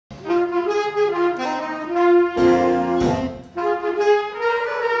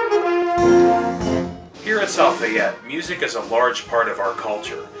South Fayette, music is a large part of our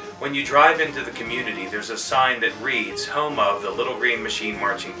culture. When you drive into the community, there's a sign that reads, "Home of the Little Green Machine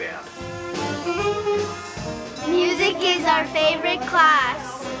Marching Band." Music is our favorite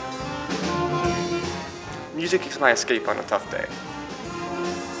class. Music is my escape on a tough day.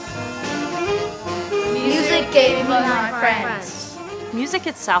 Music gave me my friends. Music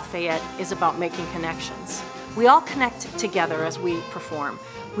at South Fayette is about making connections. We all connect together as we perform.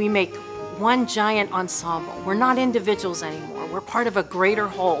 We make one giant ensemble. We're not individuals anymore. We're part of a greater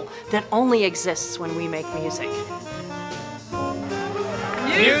whole that only exists when we make music.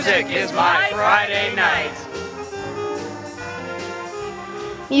 Music is my Friday night.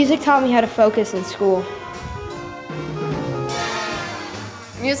 Music taught me how to focus in school.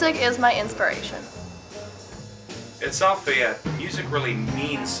 Music is my inspiration. At South Fayette, music really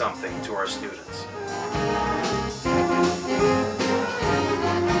means something to our students.